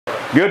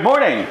Good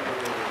morning.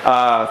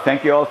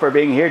 Thank you all for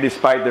being here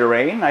despite the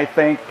rain. I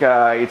think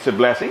it's a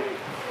blessing,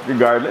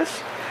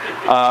 regardless.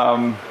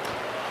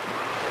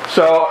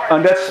 So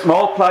on that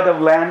small plot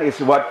of land is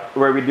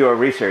where we do our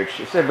research.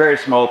 It's a very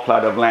small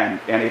plot of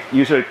land, and it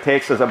usually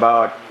takes us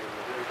about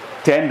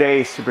 10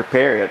 days to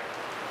prepare it.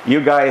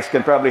 You guys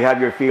can probably have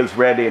your fields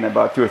ready in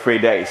about 2 or 3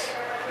 days.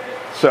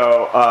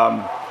 So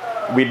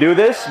we do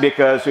this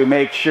because we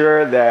make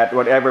sure that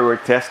whatever we're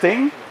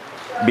testing,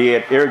 be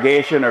it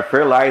irrigation or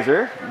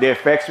fertilizer, the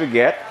effects we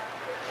get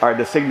are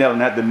the signal,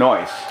 not the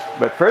noise.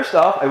 But first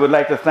off, I would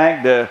like to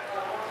thank the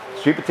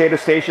Sweet Potato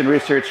Station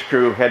research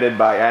crew headed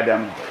by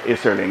Adam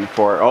Isserling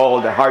for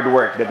all the hard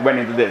work that went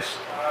into this.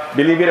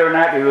 Believe it or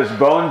not, it was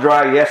bone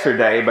dry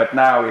yesterday, but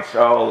now it's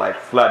all like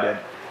flooded.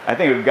 I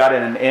think we've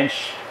gotten an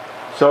inch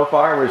so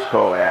far. Where's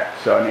Cole at?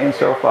 So an inch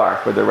so far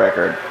for the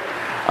record.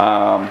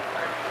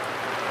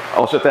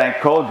 Also thank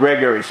Cole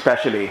Gregory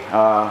especially.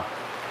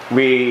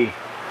 We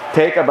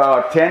take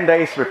about 10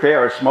 days to prepare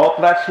our small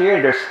plots here.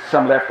 There's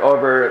some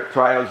leftover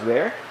trials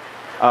there.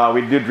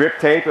 We do drip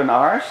tape on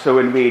ours, so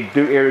when we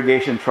do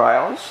irrigation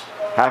trials,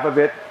 half of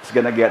it is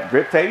going to get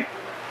drip tape.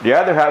 The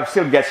other half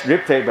still gets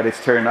drip tape, but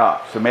it's turned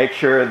off. So make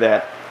sure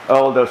that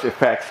all those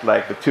effects,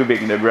 like the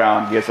tubing in the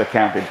ground, gets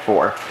accounted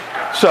for.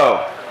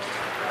 So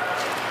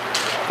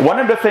one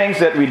of the things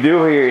that we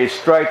do here is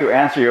try to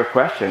answer your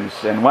questions.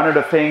 And one of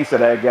the things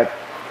that I get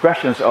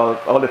questions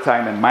all the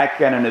time, and Mike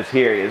Cannon is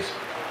here, is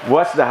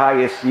what's the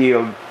highest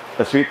yield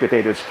a sweet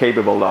potato is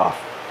capable of?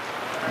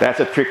 That's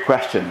a trick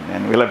question,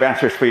 and we'll have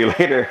answers for you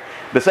later.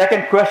 The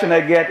second question I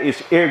get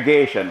is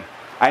irrigation.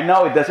 I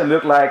know it doesn't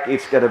look like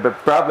it's got a big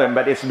problem,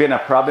 but it's been a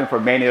problem for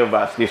many of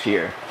us this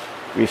year.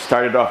 We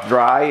started off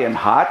dry and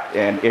hot,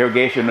 and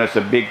irrigation was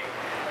a big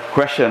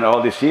question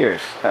all these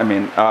years.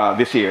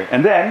 This year.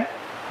 And then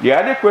the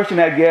other question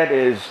I get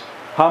is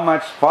how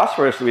much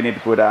phosphorus do we need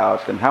to put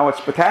out, and how much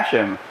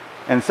potassium.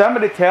 And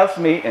somebody tells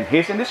me, and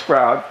he's in this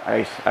crowd,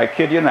 I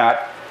kid you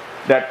not,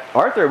 that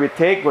Arthur, we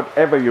take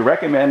whatever you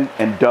recommend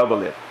and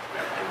double it.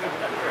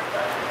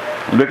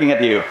 I'm looking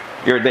at you.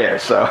 You're there,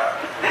 so.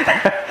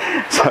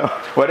 So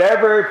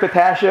whatever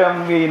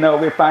potassium we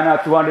find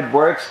out 200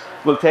 works,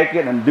 we'll take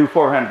it and do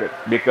 400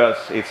 because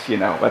it's,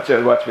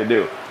 what we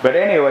do. But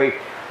anyway,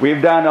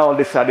 we've done all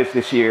these studies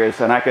this year,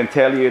 and I can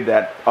tell you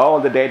that all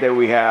the data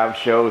we have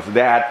shows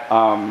that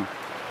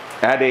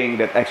adding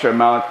that extra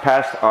amount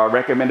past our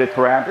recommended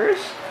parameters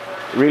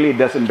really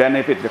doesn't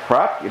benefit the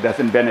crop. It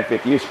doesn't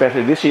benefit you,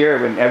 especially this year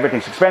when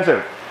everything's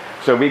expensive.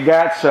 So we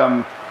got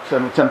some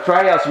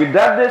trials. We did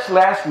this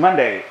last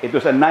Monday. It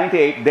was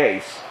 98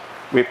 days.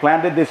 We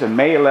planted this on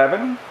May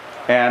 11,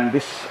 and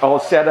this all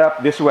set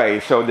up this way.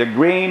 So the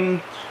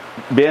green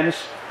bins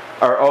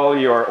are all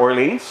your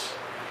Orleans,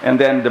 and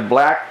then the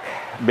black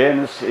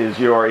bins is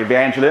your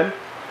Evangeline,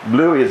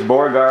 blue is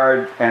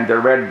Beauregard, and the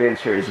red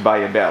bins here is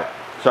Bayabel.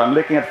 So I'm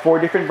looking at 4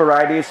 different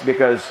varieties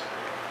because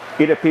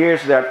it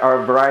appears that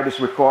our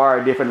varieties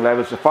require different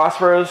levels of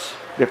phosphorus,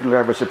 different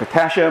levels of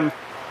potassium,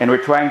 and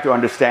we're trying to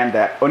understand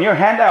that. On your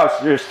handouts,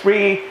 there's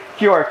 3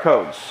 QR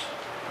codes,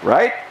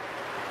 right?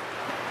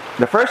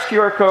 The first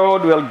QR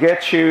code will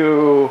get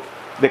you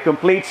the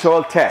complete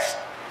soil test.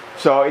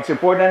 So it's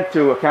important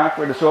to account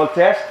for the soil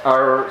test.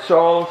 Our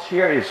soils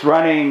here is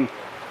running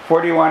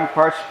 41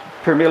 parts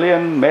per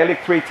million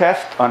Melic 3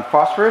 test on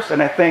phosphorus,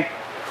 and I think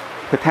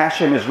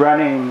potassium is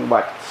running,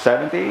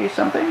 70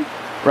 something?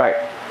 Right.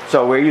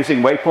 So we're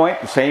using waypoint,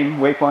 the same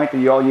waypoint that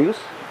you all use.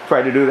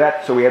 Try to do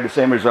that so we have the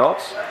same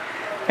results.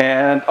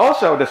 And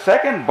also the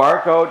second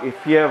barcode,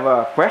 if you have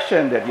a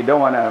question that you don't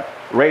want to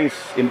raise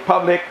in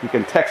public, you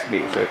can text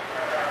me.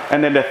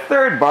 And then the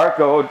third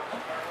barcode,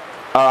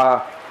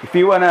 if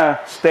you want to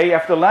stay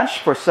after lunch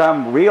for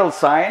some real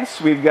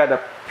science, we've got a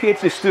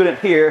PhD student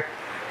here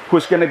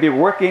who's going to be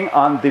working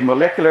on the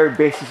molecular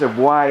basis of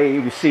why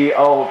we see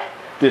all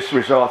these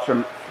results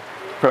from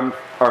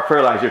our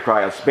fertilizer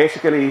trials.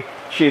 Basically,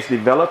 she's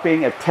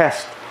developing a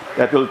test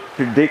that will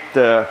predict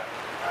the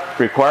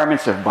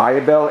requirements of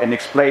Bayabel and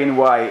explain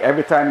why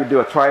every time you do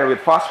a trial with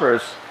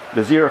phosphorus,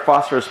 the zero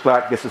phosphorus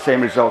plot gets the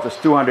same result as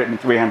 200 and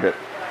 300.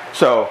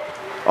 So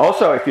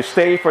also, if you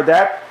stay for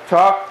that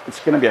talk, it's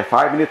going to be a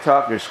 5-minute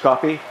talk. There's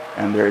coffee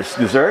and there's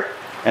dessert.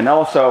 And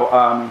also,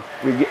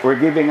 we're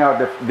giving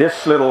out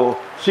this little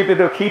sweet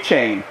potato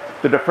keychain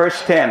to the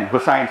first 10 who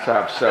signs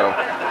up. So.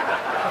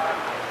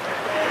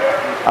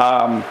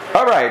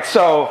 All right,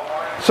 so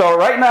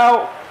right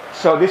now,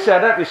 so this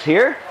setup is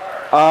here.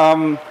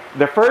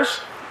 The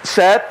first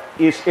set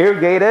is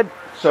irrigated.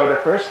 So the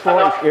first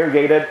 4 is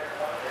irrigated.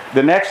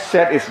 The next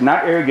set is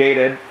not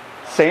irrigated.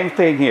 Same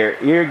thing here,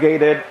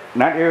 irrigated,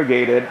 not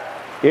irrigated,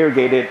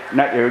 irrigated,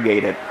 not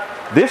irrigated.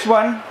 This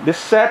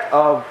set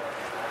of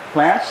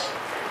plants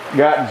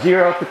got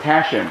 0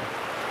 potassium.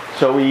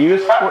 So we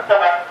used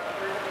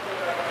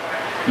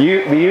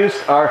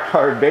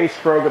our base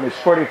program is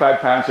 45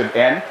 pounds of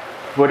N.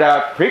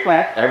 Without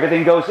pre-plant,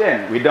 everything goes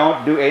in. We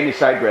don't do any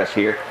side dress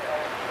here.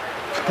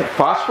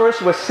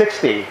 Phosphorus was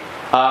 60.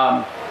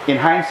 In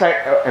hindsight,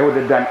 I would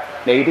have done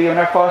 80 on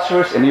our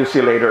phosphorus, and you'll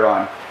see later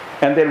on.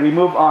 And then we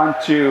move on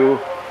to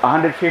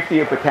 150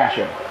 of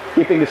potassium,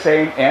 keeping the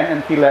same N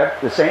and P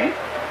left the same,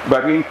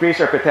 but we increase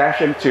our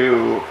potassium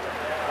to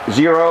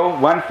 0,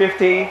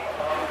 150,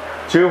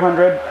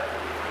 200,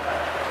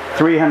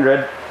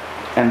 300,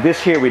 and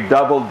this here we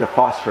doubled the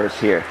phosphorus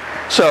here.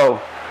 So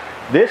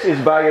this is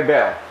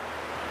BioBell.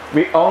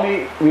 We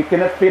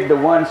cannot fit the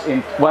ones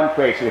in one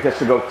place, so it has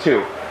to go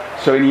two.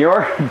 So in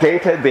your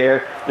data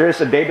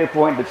there's a data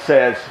point that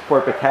says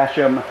for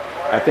potassium,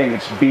 I think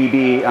it's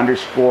BD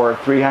underscore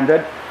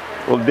 300.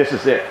 Well, this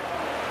is it.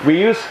 We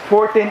use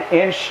 14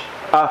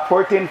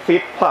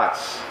 feet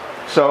pots.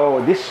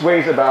 So this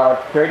weighs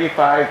about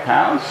 35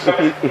 pounds.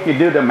 If you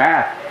do the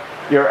math,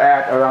 you're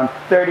at around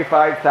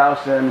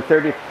 35,000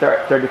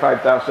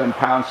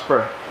 pounds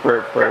per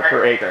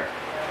acre.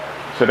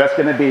 So that's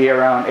going to be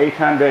around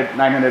 800,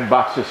 900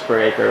 boxes per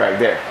acre right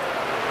there.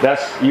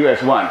 That's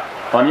US1.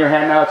 On your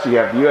handouts, you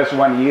have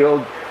US1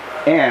 yield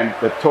and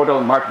the total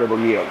marketable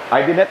yield.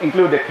 I did not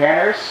include the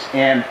canners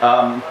and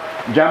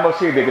jumbos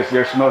here because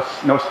there's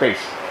no space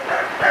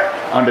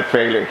on the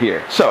trailer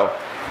here. So,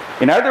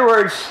 in other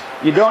words,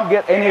 you don't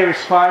get any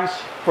response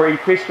for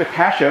increased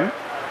potassium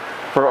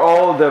for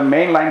all the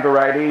mainline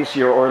varieties,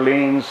 your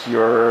Orleans,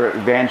 your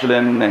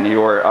Evangeline, and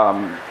your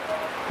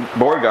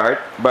Beauregard,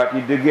 but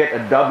you do get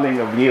a doubling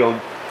of yield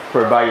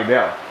for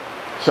BioBell.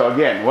 So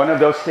again, one of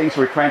those things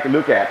we're trying to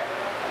look at.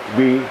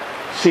 We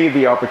see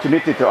the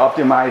opportunity to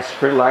optimize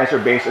fertilizer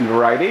based on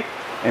variety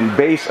and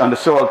based on the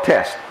soil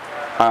test.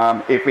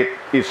 If it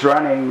is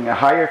running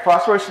higher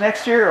phosphorus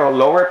next year or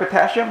lower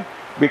potassium,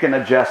 we can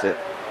adjust it.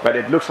 But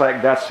it looks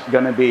like that's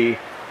going to be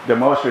the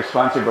most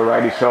responsive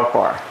variety so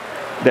far.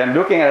 Then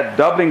looking at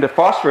doubling the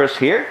phosphorus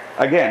here,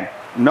 again,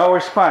 no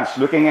response.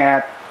 Looking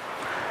at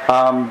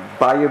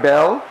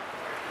BioBell,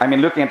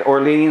 looking at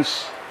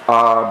Orleans,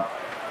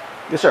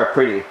 these are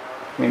pretty.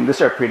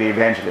 These are pretty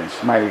Evangelines,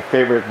 my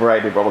favorite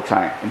variety of all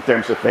time in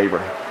terms of flavor.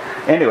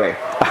 Anyway,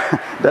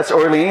 that's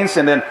Orleans,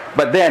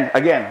 but then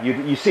again,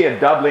 you see a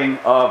doubling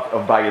of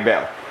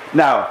BioBell.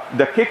 Now,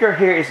 the kicker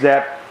here is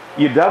that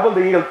you double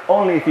the yield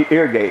only if you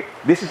irrigate.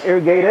 This is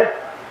irrigated,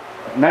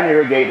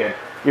 non-irrigated.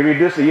 You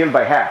reduce the yield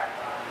by half.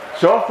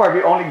 So far,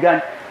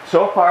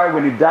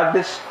 when we dug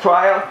this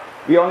trial,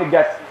 we only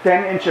got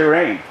 10-inch of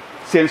rain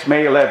since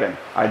May 11.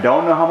 I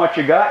don't know how much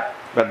you got,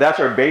 but that's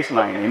our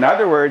baseline. In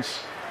other words,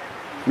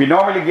 we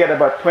normally get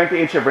about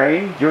 20-inch of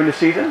rain during the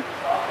season,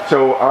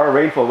 so our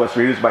rainfall was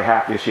reduced by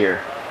half this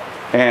year.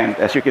 And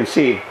as you can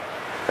see,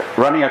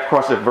 running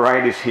across the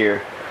varieties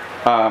here,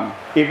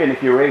 even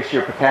if you raise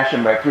your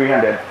potassium by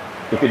 300,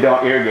 if you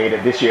don't irrigate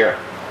it this year,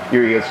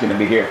 your yield's going to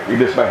be here,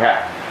 reduced by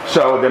half.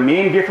 So the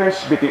mean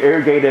difference between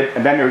irrigated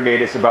and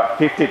non-irrigated is about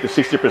 50 to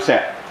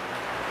 60%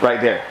 right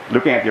there,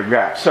 looking at your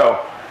graph.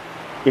 So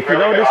if you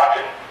notice,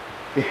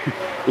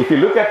 if you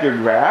look at your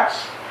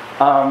graphs,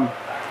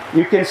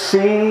 you can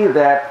see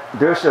that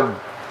there's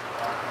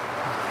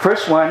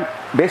first one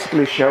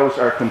basically shows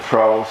our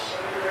controls,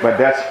 but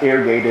that's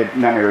irrigated,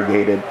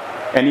 non-irrigated.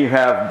 And you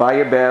have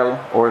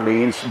BioBell,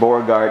 Orleans,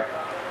 Beauregard,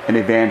 and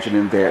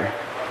Evangeline there.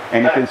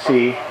 And you can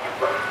see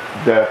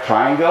the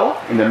triangle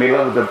in the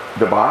middle of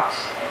the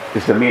box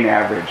is the mean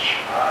average.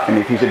 And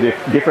if you see the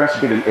difference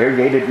between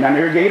irrigated and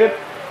non-irrigated,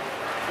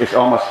 it's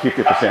almost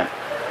 50%.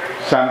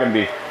 Some can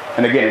be,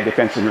 and again, it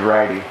depends on the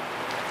variety.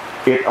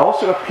 It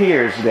also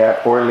appears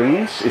that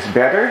Orleans is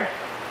better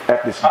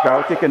at these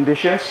droughty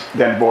conditions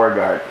than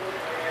Beauregard.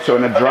 So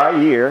in a dry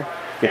year,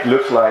 it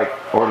looks like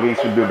Orleans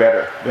will do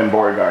better than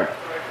Beauregard.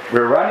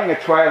 We're running a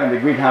trial in the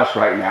greenhouse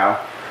right now.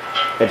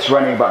 It's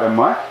running about a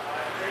month.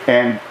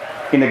 And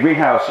in the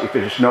greenhouse, if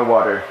there's no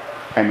water,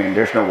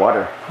 there's no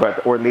water,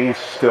 but Orleans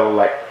still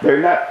they're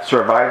not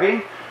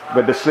surviving,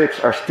 but the slips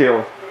are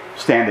still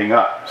standing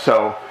up.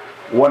 So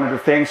one of the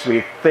things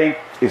we think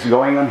is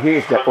going on here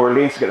is that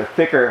Orleans got a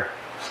thicker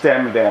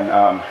stem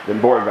than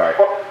Beauregard.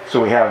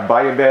 So we have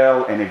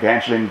BioBell and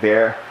Evangeline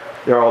there.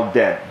 They're all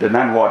dead, the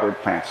non-watered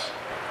plants.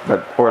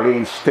 But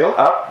Orleans still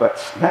up,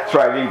 but not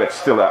thriving, but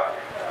still up.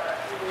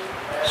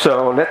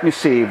 So let me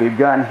see, we've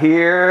gone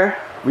here,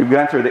 we've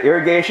gone through the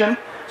irrigation.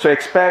 So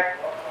expect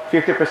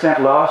 50%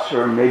 loss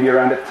or maybe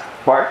around that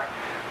part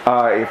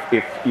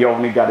if you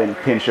only got a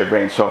pinch of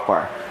rain so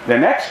far. The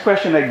next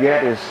question I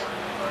get is,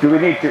 do we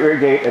need to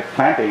irrigate at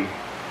planting?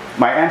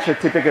 My answer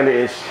typically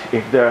is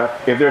if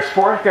there's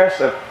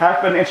forecast of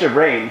half an inch of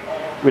rain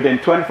within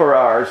 24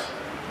 hours,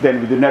 then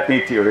we do not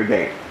need to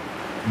irrigate.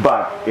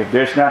 But if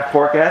there's not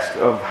forecast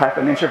of half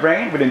an inch of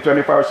rain within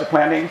 24 hours of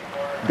planting,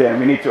 then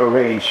we need to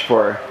arrange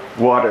for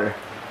water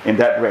in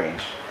that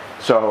range.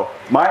 So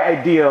my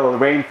ideal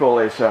rainfall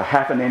is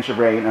half an inch of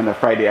rain on a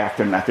Friday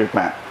afternoon after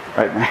plant.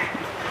 Right?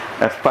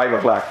 That's 5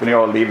 o'clock when you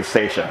all leave the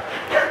station.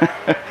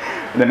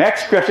 The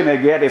next question I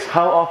get is,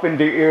 how often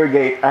do you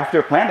irrigate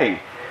after planting?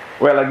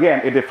 Well,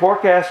 again, if the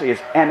forecast is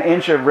an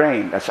inch of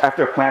rain, that's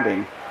after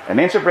planting, an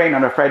inch of rain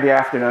on a Friday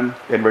afternoon,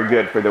 then we're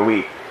good for the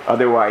week.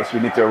 Otherwise, we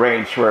need to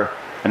arrange for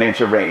an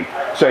inch of rain.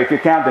 So if you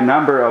count the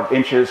number of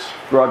inches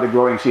throughout the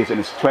growing season,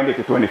 it's 20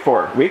 to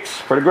 24 weeks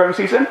for the growing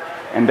season,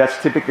 and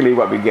that's typically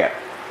what we get.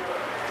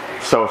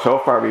 So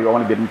far we've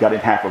only been gotten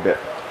half of it.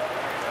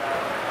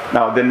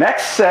 Now the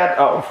next set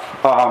of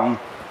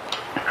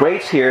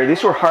crates here,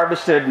 these were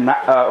harvested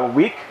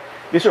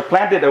these were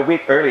planted a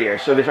week earlier,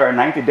 so these are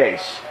 90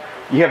 days.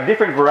 You have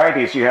different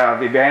varieties. You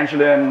have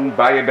Evangeline,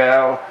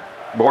 Bayabel,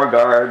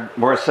 Beauregard,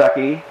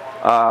 Murasaki,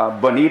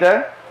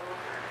 Bonita,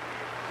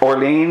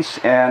 Orleans,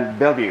 and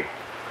Bellevue.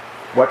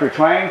 What we're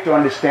trying to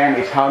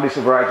understand is how these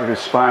varieties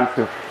respond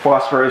to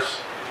phosphorus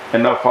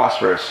and no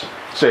phosphorus.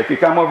 So if you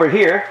come over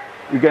here,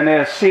 you're going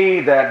to see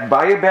that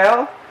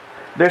Bayabel,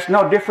 there's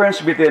no difference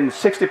between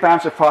 60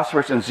 pounds of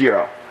phosphorus and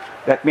 0.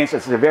 That means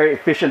it's a very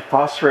efficient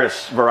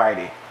phosphorus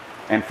variety.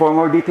 And for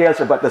more details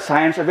about the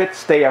science of it,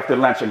 stay after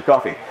lunch and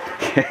coffee.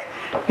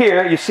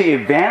 Here you see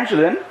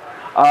Evangeline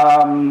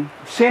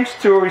seems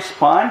to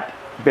respond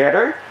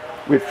better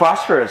with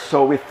phosphorus.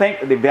 So we think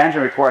the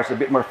Evangeline requires a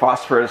bit more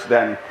phosphorus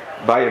than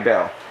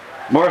Bayabel.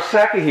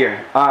 Murasaki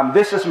here.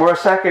 This is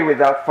Murasaki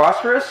without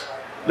phosphorus.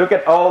 Look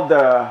at all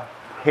the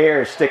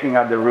hairs sticking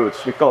out the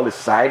roots. We call this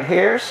side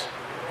hairs.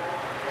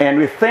 And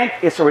we think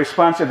it's a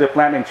response to the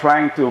plant in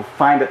trying to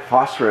find that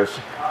phosphorus,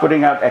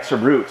 putting out extra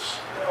roots.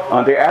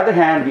 On the other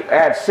hand, we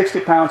add 60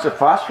 pounds of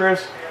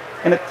phosphorus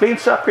and it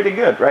cleans up pretty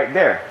good right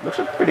there. Looks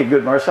like pretty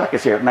good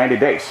Murasakis here at 90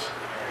 days.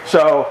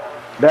 So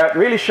that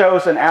really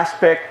shows an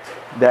aspect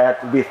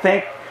that we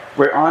think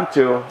we're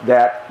onto,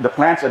 that the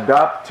plants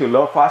adapt to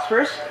low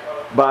phosphorus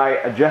by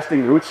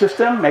adjusting the root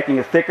system, making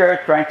it thicker,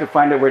 trying to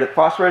find out where the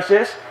phosphorus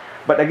is.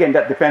 But again,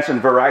 that depends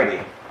on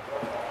variety.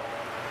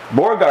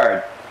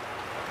 Beauregard.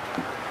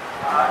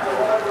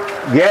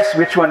 Guess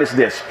which one is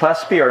this?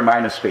 Plus P or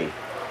minus P?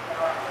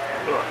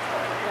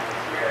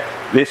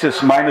 This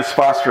is minus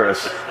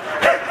phosphorus.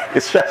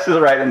 It's just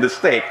right in the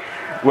stake.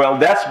 Well,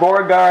 that's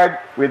Beauregard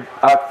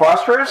without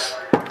phosphorus,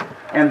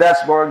 and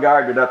that's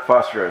Beauregard without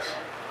phosphorus.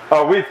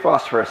 Oh, with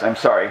phosphorus, I'm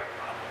sorry.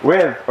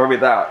 With or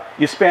without.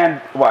 You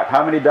spend, what,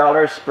 how many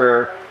dollars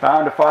per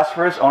pound of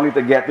phosphorus only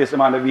to get this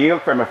amount of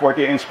yield from a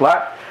 14-inch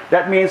plot?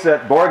 That means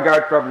that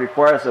Beauregard probably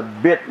requires a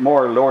bit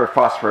more lower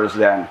phosphorus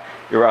than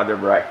your other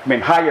variety. I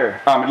mean,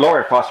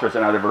 lower phosphorus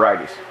than other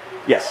varieties.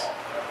 Yes.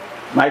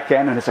 Mike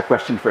Cannon has a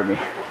question for me.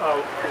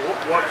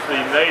 What's the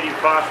native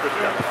phosphorus?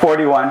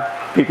 41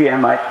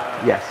 ppm, Mike.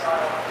 Yes.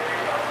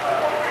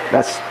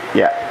 That's,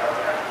 yeah.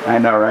 I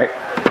know, right?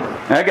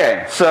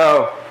 Okay,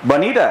 so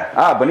Bonita.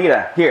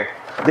 Bonita. Here.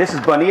 This is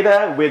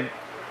Bonita with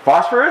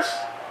phosphorus.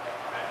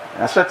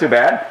 That's not too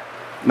bad.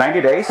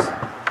 90 days.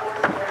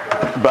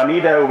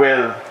 Bonita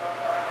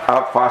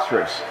without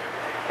phosphorus.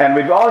 And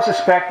we've always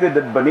suspected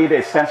that Bonita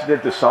is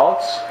sensitive to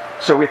salts,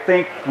 so we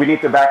think we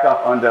need to back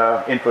up on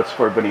the inputs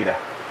for Bonita.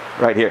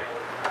 Right here.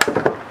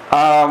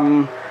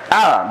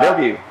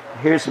 Bellevue.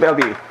 Here's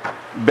Bellevue.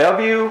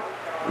 Bellevue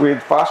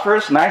with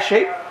phosphorus, nice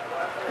shape.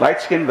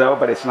 Light skin though,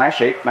 but it's nice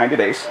shape, 90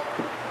 days.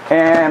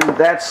 And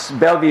that's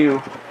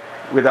Bellevue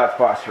without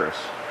phosphorus.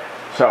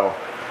 So,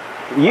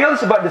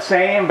 yield's about the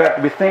same,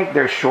 but we think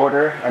they're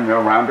shorter and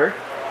more rounder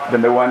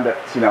than the one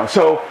that's,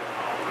 so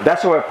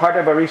that's why part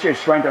of our research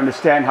is trying to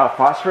understand how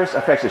phosphorus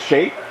affects the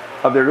shape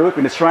of the root.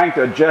 When it's trying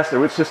to adjust the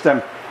root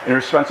system in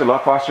response to low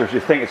phosphorus, we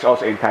think it's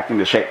also impacting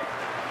the shape.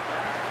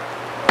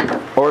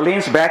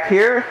 Orleans back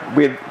here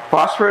with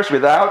phosphorus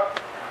without.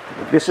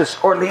 This is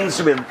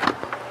Orleans with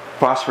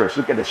phosphorus.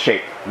 Look at the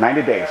shape.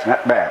 90 days,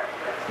 not bad.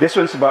 This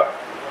one's about,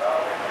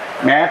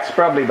 Matt's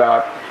probably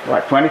about,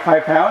 what,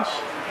 25 pounds?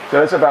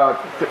 So it's about,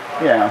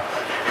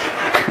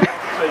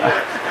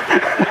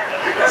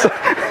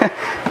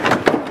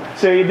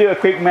 so you do a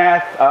quick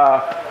math,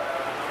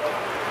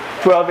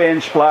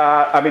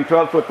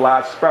 12-foot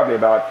plots, probably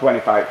about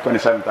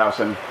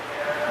 27,000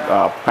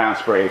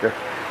 pounds per acre.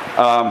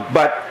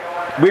 But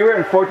we were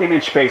in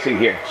 14-inch spacing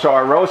here. So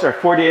our rows are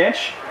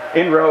 40-inch,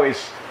 in row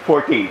is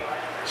 14.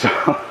 So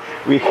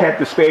we had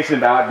to space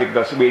it out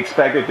because we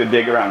expected to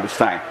dig around this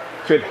time.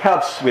 So it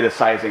helps with the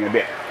sizing a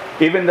bit.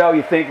 Even though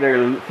you think there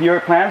are fewer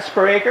plants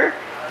per acre,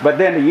 but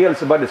then the yield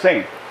is about the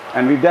same.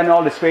 And we've done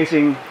all the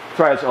spacing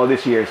trials all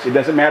these years. It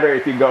doesn't matter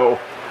if you go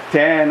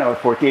 10 or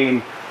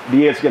 14, the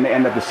yield's going to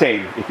end up the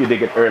same if you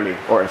dig it early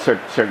or a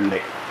certain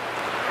date.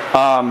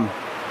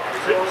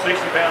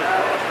 60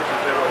 pounds.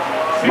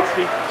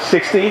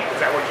 60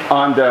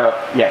 on the,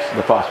 yes,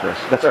 the phosphorus.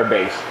 That's our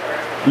base.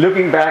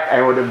 Looking back,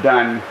 I would have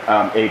done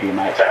 80,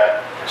 Mike.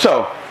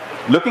 So,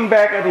 looking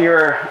back at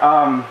your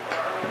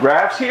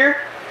graphs here,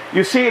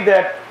 you see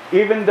that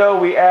even though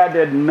we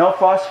added no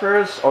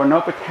phosphorus or no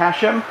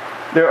potassium,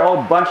 they're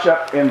all bunched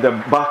up in the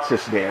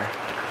boxes there.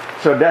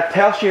 So that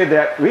tells you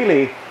that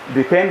really,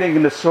 depending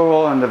on the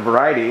soil and the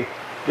variety,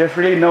 there's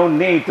really no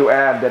need to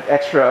add that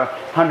extra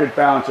 100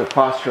 pounds of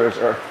phosphorus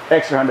or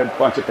extra 100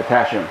 pounds of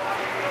potassium.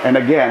 And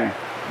again,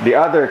 the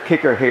other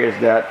kicker here is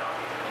that,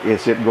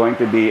 is it going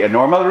to be a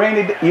normal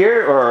rainy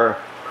year or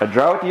a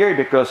drought year?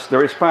 Because the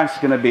response is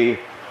going to be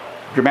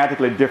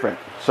dramatically different.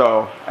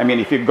 So, I mean,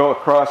 if you go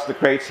across the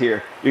crates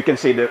here, you can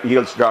see the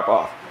yields drop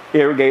off.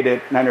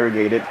 Irrigated,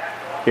 non-irrigated,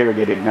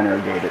 irrigated,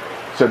 non-irrigated.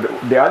 So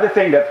the other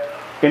thing that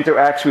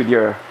interacts with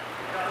your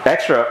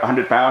extra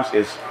 100 pounds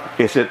is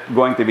it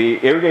going to be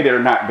irrigated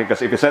or not?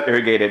 Because if it's not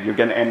irrigated, you're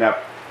going to end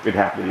up with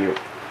half the yield.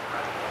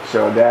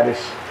 So that is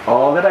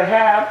all that I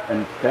have,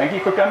 and thank you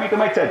for coming to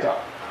my TED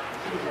Talk.